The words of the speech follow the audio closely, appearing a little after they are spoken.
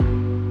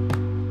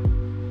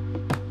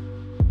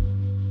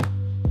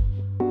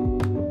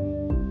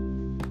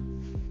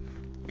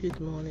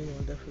Good morning,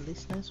 wonderful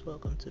listeners.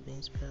 Welcome to Be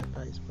Inspired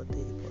by His Word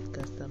Daily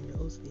Podcast. I'm your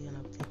host, Lee, and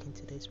I'm taking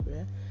today's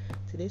prayer.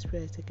 Today's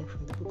prayer is taken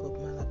from the book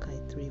of Malachi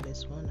 3,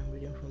 verse 1. I'm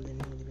reading from the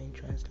New Living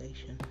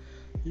Translation.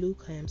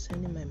 Look, I am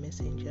sending my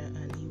messenger,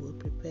 and he will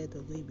prepare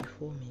the way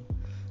before me.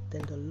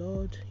 Then the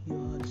Lord you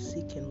are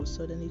seeking will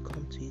suddenly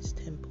come to his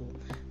temple.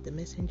 The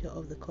messenger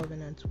of the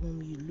covenant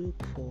whom you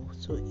look for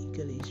so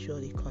eagerly is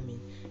surely coming,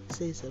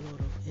 says the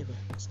Lord of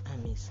heaven's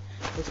armies.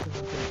 Let's move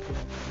on to the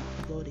prayer.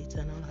 Lord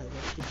eternal, I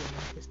worship your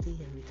majesty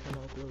and return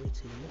all glory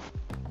to you.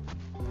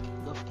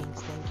 Lord of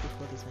Kings, thank you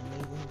for this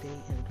amazing day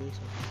and grace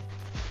of life.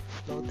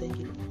 Lord, thank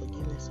you for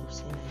forgiveness of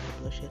sin and your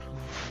bloodshed for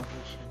my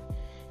salvation.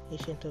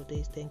 Ancient of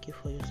days, thank you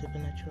for your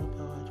supernatural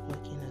power at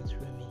working and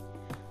through me.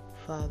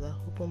 Father,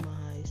 open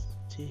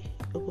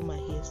my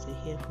ears to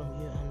hear from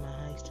you and my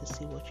eyes to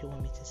see what you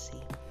want me to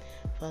see.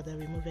 Father,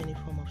 remove any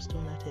form of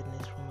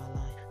stone-heartedness from my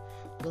life.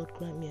 Lord,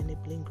 grant me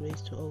enabling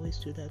grace to always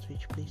do that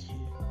which pleases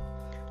you.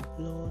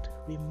 Lord,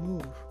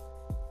 remove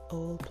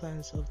all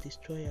plans of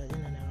destroyer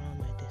in and around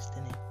my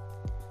destiny.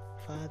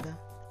 Father,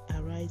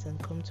 arise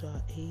and come to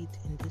our aid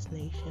in this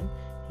nation.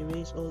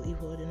 Erase all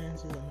evil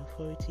ordinances and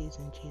authorities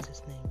in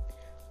Jesus' name.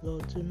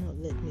 Lord, do not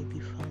let me be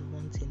found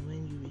wanting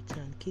when you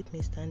return. Keep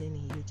me standing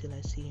in you till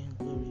I see you in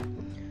glory.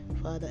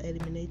 Father,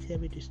 eliminate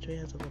every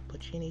destroyers of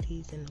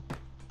opportunities and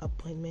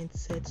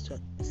appointments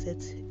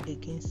set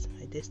against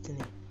my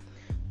destiny.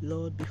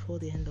 Lord, before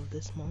the end of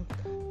this month,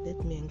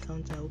 let me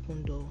encounter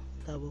open door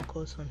that will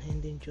cause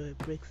unending joy,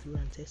 breakthrough,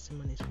 and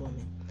testimonies for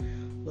me.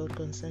 Lord,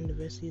 concern the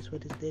verses for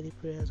this daily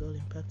prayers, all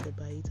impacted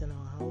by it and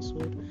our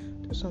household.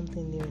 Do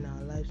something new in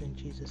our lives in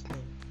Jesus'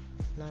 name.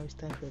 Now it's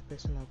time for a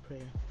personal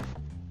prayer.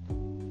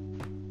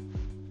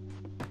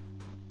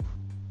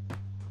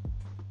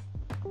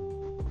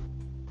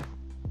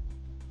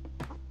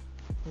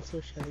 And so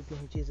shall it be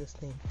in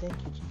Jesus' name. Thank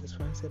you, Jesus,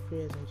 for answered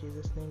prayers in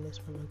Jesus' name. Let's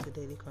move on to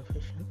daily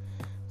confession.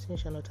 Sin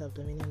shall not have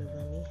dominion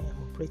over me. I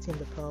am operating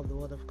the power of the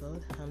Word of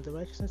God. I am the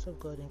righteousness of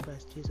God in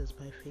Christ Jesus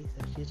by faith.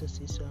 As Jesus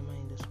is, so am I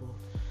in this world.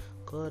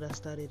 God has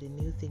started a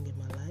new thing in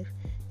my life.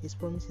 His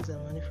promises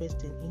are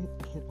manifesting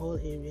in all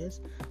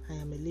areas. I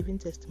am a living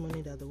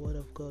testimony that the Word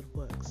of God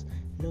works.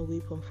 No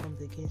weapon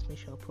formed against me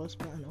shall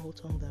prosper, and all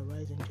tongues that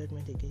rise in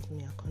judgment against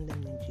me are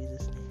condemned in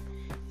Jesus' name.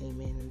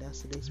 Amen. And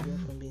that's today's prayer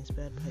from Being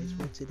Inspired by His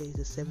Word. Today is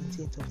the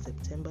 17th of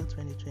September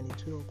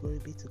 2022. Oh, glory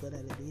be to God.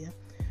 Hallelujah.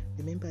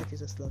 Remember,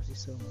 Jesus loves you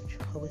so much.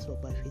 Always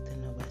walk by faith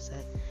and not by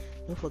sight.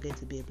 Don't forget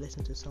to be a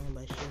blessing to someone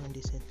by sharing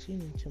this and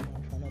tune in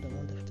tomorrow for another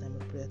wonderful time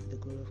of prayer to the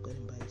glory of God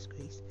and by His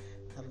grace.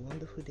 Have a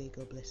wonderful day.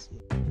 God bless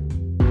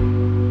you.